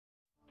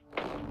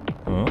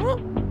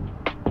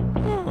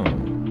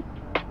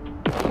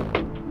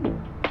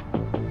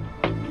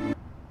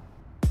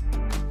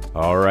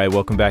Alright,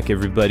 welcome back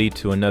everybody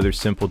to another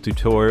Cinple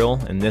tutorial.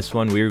 In this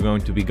one we are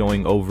going to be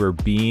going over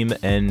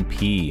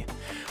BeamMP,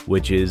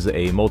 which is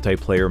a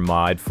multiplayer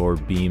mod for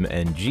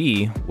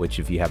BeamNG, which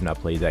if you have not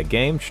played that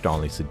game,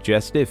 strongly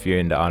suggest it if you're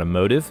into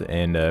automotive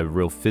and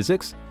real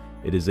physics.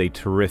 It is a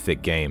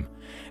terrific game.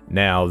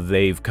 Now,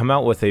 they've come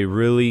out with a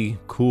really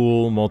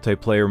cool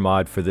multiplayer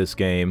mod for this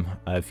game.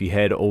 If you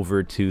head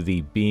over to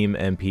the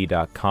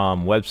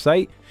BeamMP.com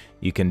website,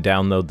 you can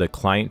download the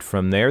client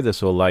from there.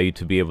 This will allow you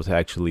to be able to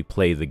actually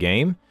play the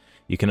game.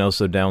 You can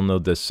also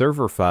download the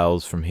server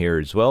files from here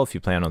as well if you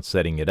plan on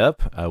setting it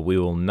up. We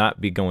will not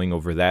be going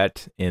over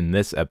that in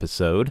this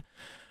episode,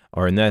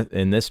 or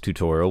in this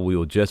tutorial. We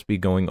will just be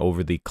going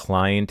over the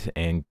client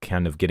and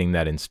kind of getting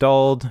that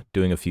installed,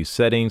 doing a few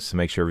settings to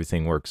make sure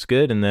everything works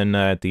good, and then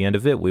at the end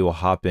of it we will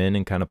hop in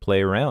and kind of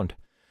play around.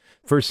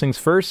 First things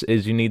first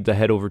is you need to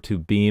head over to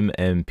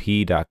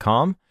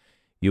BeamMP.com.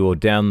 You will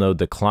download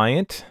the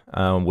client,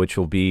 which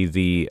will be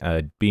the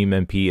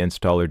BeamMP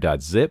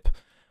installer.zip.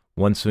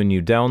 Once when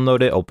you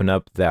download it, open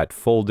up that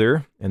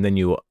folder, and then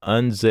you will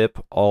unzip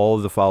all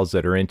the files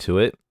that are into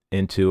it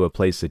into a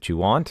place that you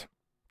want.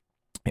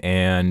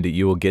 And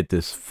you will get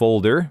this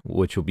folder,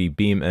 which will be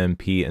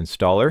BeamMP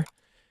installer.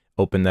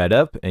 Open that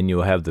up, and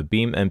you'll have the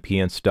BeamMP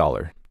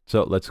installer.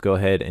 So let's go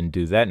ahead and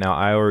do that. Now,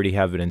 I already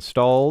have it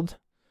installed,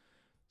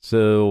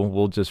 so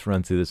we'll just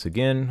run through this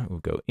again.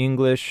 We'll go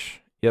English.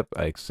 Yep,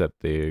 I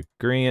accept the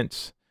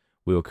agreements.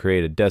 We will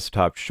create a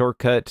desktop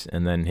shortcut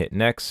and then hit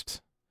next.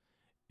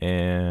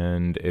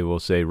 And it will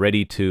say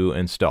ready to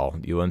install.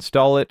 You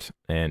install it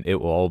and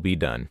it will all be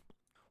done.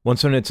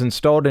 Once when it's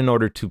installed, in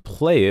order to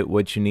play it,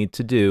 what you need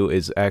to do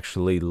is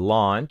actually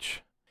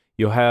launch.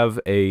 You'll have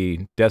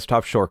a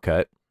desktop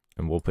shortcut,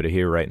 and we'll put it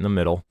here right in the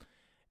middle.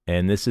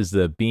 And this is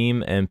the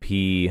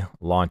BeamMP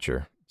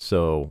launcher.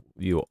 So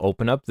you'll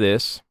open up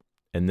this,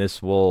 and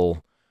this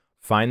will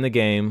find the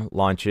game,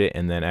 launch it,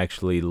 and then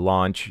actually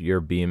launch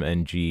your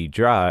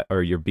BeamNG.Drive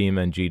or your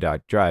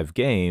BeamNG.Drive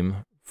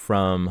game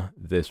from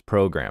this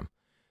program.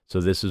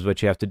 So this is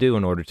what you have to do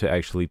in order to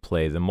actually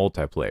play the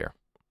multiplayer.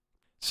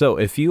 So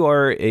if you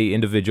are an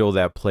individual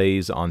that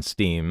plays on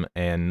Steam,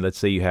 and let's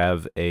say you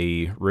have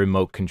a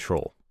remote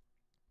control,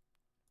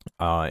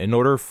 in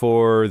order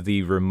for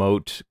the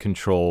remote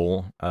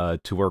control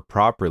to work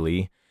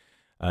properly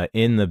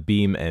in the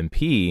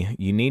BeamMP,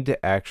 you need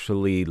to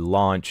actually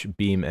launch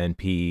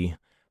BeamMP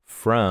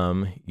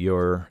from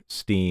your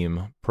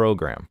Steam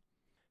program.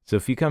 So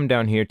if you come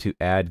down here to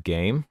add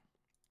game,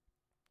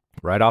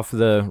 right off of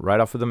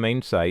the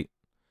main site,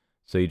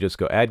 so you just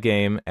go add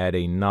game, add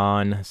a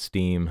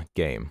non-Steam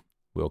game.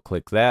 We'll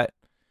click that.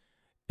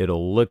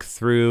 It'll look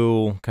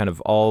through kind of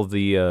all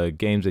the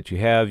games that you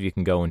have. You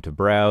can go into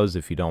browse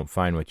if you don't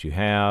find what you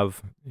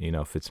have. You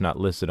know, if it's not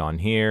listed on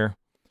here,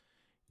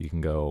 you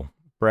can go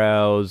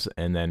browse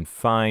and then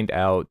find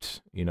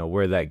out, you know,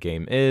 where that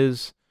game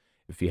is.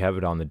 If you have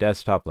it on the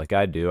desktop like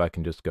I do, I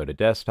can just go to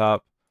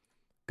desktop,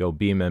 go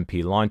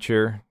BeamMP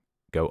launcher,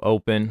 go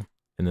open,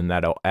 and then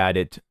that'll add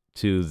it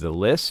to the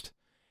list.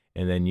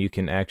 And then you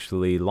can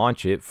actually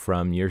launch it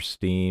from your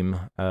Steam,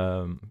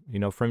 you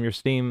know, from your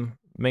Steam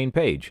main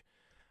page.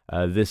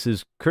 This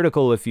is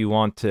critical if you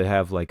want to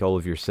have like all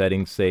of your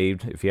settings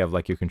saved, if you have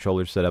like your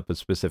controller set up a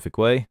specific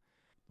way.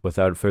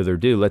 Without further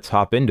ado, let's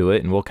hop into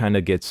it and we'll kind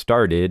of get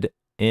started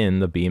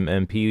in the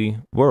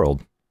BeamMP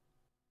world.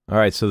 All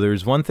right, so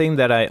there's one thing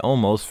that I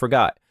almost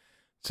forgot.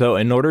 So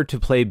in order to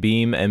play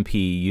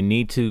BeamMP, you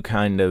need to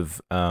kind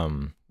of,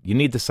 you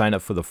need to sign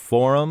up for the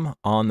forum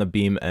on the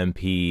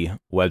BeamMP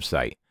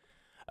website.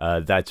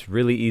 That's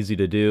really easy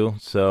to do.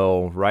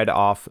 So right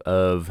off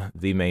of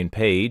the main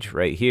page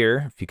right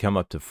here, if you come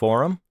up to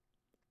forum,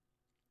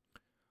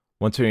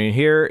 once you're in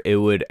here, it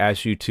would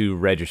ask you to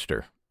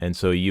register. And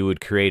so you would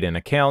create an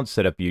account,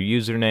 set up your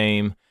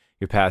username,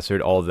 your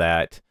password, all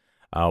that.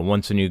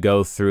 Once when you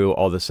go through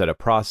all the setup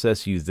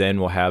process, you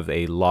then will have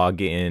a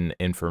login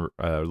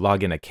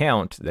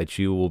account that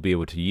you will be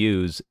able to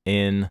use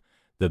in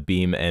the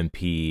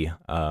BeamMP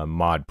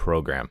mod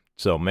program.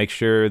 So make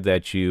sure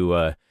that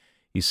you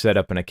set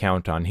up an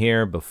account on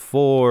here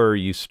before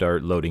you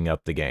start loading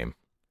up the game.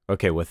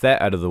 Okay, with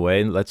that out of the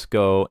way, let's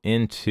go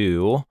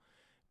into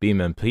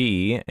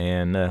BeamMP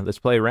and let's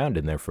play around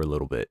in there for a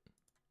little bit.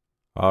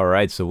 All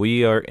right, so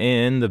we are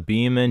in the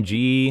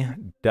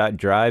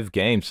BeamNG.Drive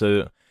game.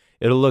 So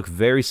it'll look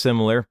very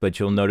similar, but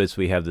you'll notice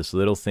we have this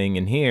little thing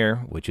in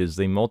here, which is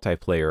the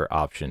multiplayer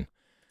option.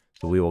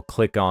 So we will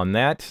click on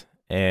that,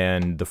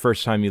 and the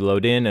first time you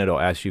load in,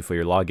 it'll ask you for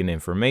your login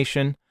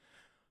information.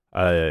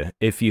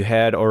 If you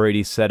had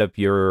already set up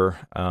your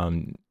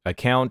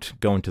account,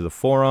 go into the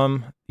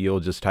forum, you'll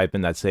just type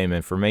in that same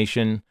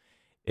information.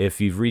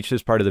 If you've reached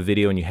this part of the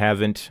video and you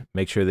haven't,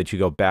 make sure that you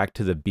go back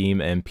to the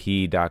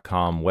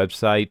BeamMP.com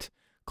website,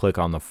 click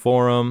on the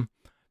forum,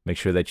 make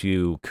sure that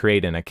you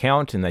create an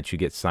account and that you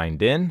get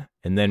signed in,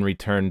 and then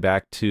return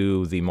back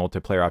to the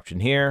multiplayer option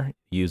here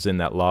using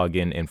that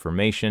login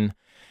information.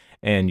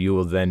 and you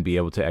will then be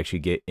able to actually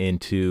get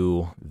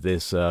into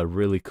this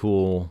really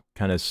cool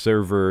kind of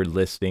server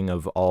listing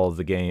of all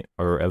the game,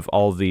 or of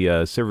all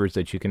the servers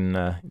that you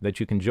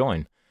can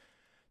join.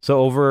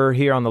 So over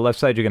here on the left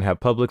side, you're gonna have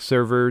public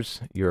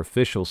servers, your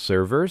official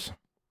servers.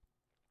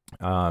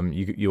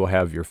 You will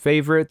have your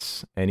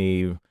favorites,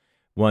 any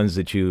ones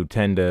that you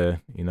tend to,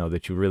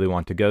 that you really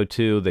want to go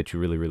to, that you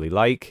really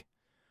like.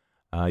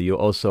 You'll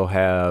also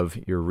have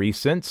your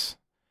recents,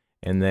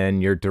 and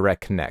then your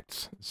direct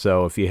connects.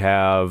 So if you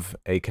have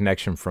a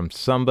connection from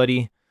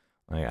somebody,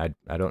 I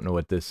don't know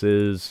what this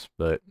is,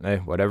 but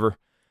whatever.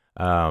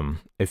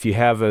 If you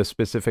have a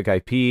specific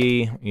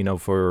IP,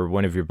 for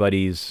one of your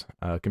buddies'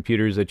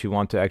 computers that you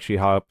want to actually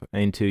hop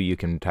into, you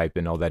can type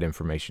in all that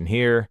information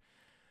here.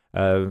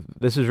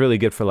 This is really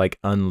good for like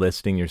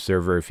unlisting your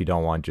server if you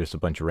don't want just a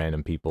bunch of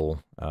random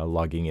people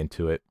logging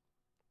into it.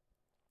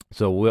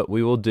 So what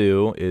we will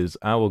do is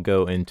I will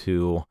go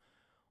into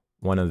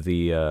one of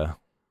the,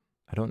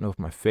 I don't know if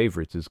my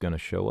favorites is going to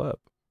show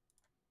up.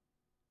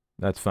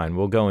 That's fine.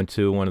 We'll go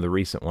into one of the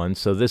recent ones.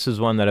 So this is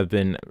one that I've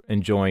been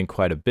enjoying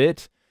quite a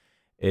bit.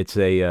 It's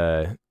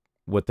a,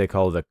 what they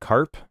call the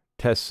CARP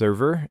test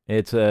server.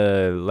 It's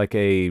like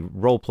a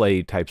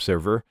roleplay type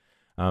server.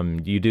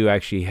 You do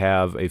actually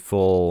have a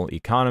full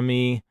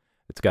economy.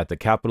 It's got the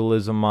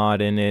capitalism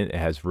mod in it. It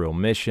has real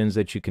missions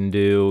that you can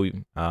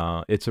do.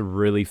 It's a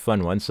really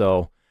fun one.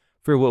 So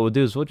for what we'll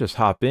do is we'll just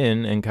hop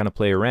in and kind of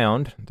play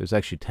around. There's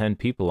actually 10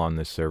 people on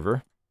this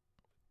server.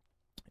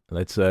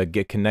 Let's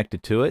get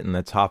connected to it and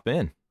let's hop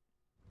in.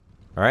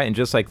 All right, and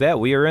just like that,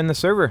 we are in the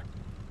server.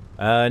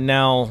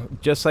 Now,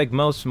 just like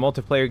most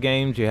multiplayer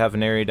games, you have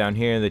an area down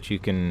here that you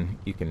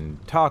can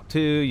talk to,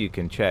 you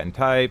can chat and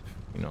type,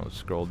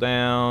 scroll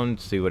down,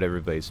 see what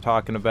everybody's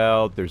talking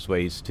about. There's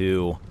ways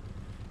to,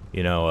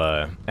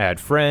 add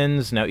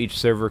friends. Now, each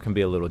server can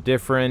be a little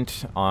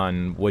different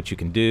on what you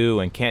can do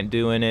and can't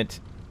do in it.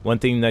 One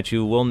thing that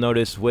you will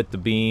notice with the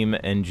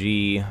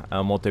BeamNG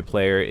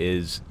multiplayer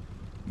is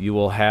you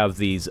will have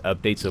these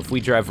updates. So if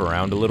we drive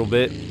around a little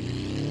bit,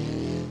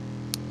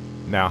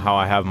 now how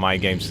I have my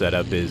game set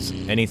up is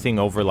anything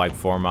over like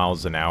 4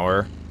 miles an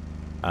hour,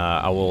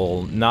 I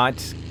will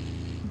not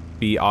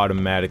be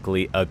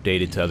automatically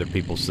updated to other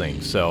people's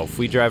things. So if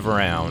we drive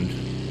around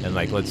and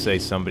like, let's say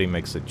somebody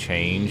makes a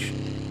change,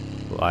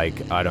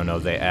 like, I don't know,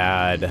 they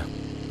add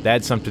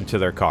something to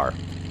their car,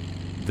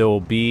 there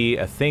will be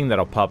a thing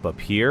that'll pop up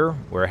here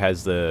where it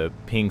has the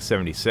ping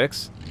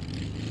 76,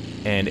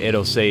 and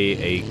it'll say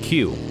a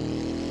queue.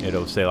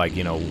 It'll say like,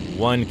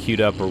 one queued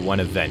up or one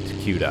event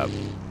queued up.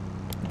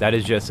 That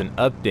is just an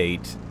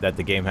update that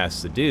the game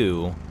has to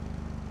do,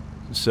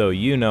 so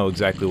you know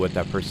exactly what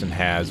that person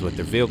has, what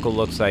their vehicle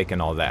looks like,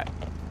 and all that.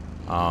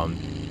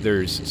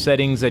 There's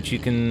settings that you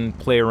can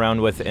play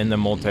around with in the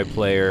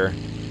multiplayer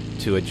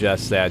to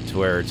adjust that to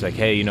where it's like,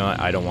 hey,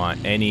 I don't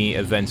want any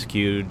events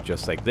queued,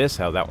 just like this,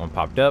 how that one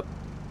popped up.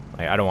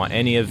 Like, I don't want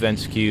any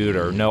events queued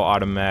or no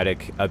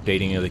automatic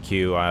updating of the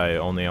queue. I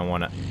only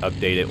want to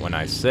update it when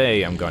I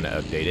say I'm going to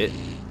update it.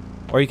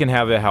 Or you can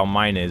have it how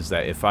mine is,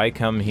 that if I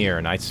come here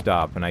and I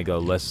stop and I go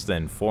less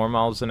than 4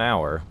 miles an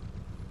hour,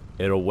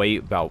 it'll wait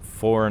about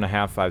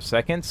 4.5–5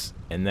 seconds,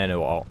 and then it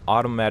will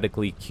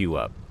automatically queue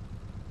up.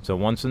 So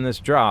once when this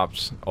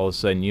drops, all of a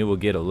sudden you will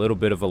get a little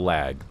bit of a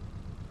lag.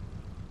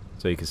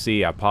 So you can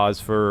see I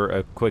paused for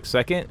a quick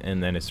second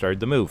and then it started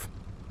to move.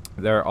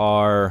 There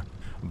are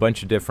a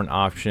bunch of different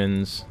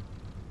options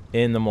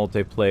in the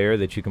multiplayer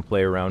that you can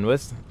play around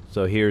with.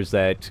 So here's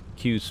that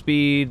queue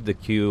speed, the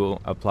queue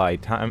apply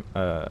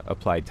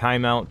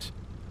timeout,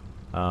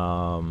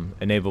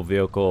 enable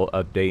vehicle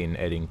update and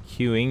editing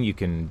queuing. You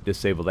can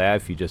disable that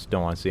if you just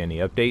don't want to see any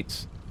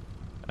updates.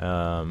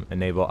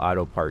 Enable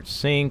auto part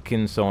sync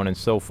and so on and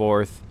so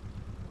forth.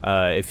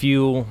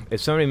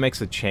 If somebody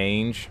makes a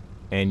change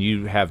and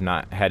you have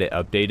not had it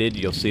updated,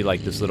 you'll see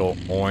like this little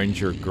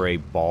orange or gray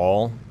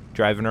ball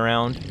driving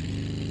around.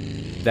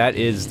 That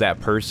is that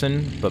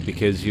person, but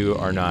because you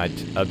are not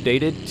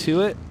updated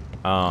to it,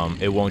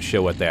 it won't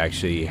show what they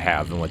actually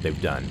have and what they've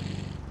done.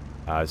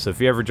 So if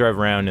you ever drive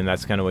around and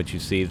that's kind of what you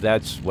see,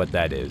 that's what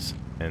that is.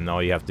 And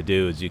all you have to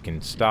do is you can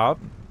stop,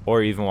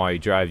 or even while you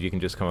drive, you can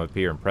just come up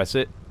here and press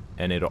it,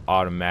 and it'll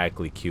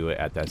automatically queue it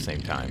at that same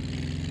time.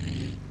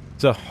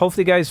 So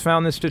hopefully you guys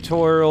found this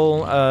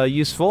tutorial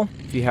useful.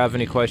 If you have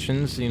any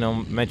questions,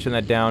 mention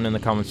that down in the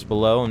comments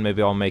below, and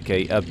maybe I'll make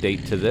a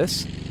update to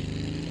this.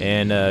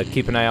 And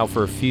keep an eye out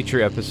for a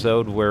future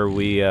episode where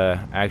we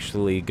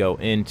actually go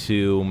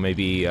into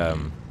maybe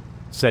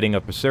setting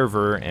up a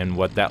server and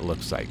what that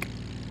looks like.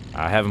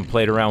 I haven't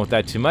played around with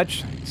that too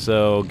much,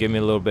 so give me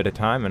a little bit of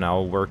time and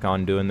I'll work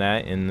on doing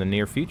that in the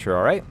near future,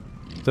 alright?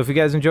 So if you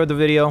guys enjoyed the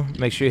video,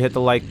 make sure you hit the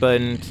like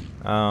button,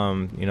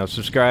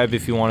 subscribe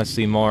if you want to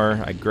see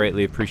more. I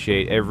greatly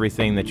appreciate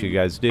everything that you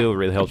guys do. It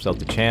really helps out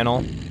the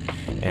channel.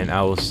 And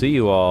I will see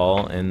you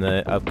all in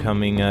the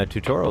upcoming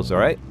tutorials,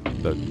 alright?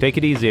 So take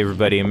it easy,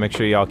 everybody, and make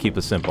sure y'all keep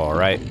it simple,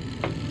 alright?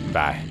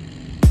 Bye.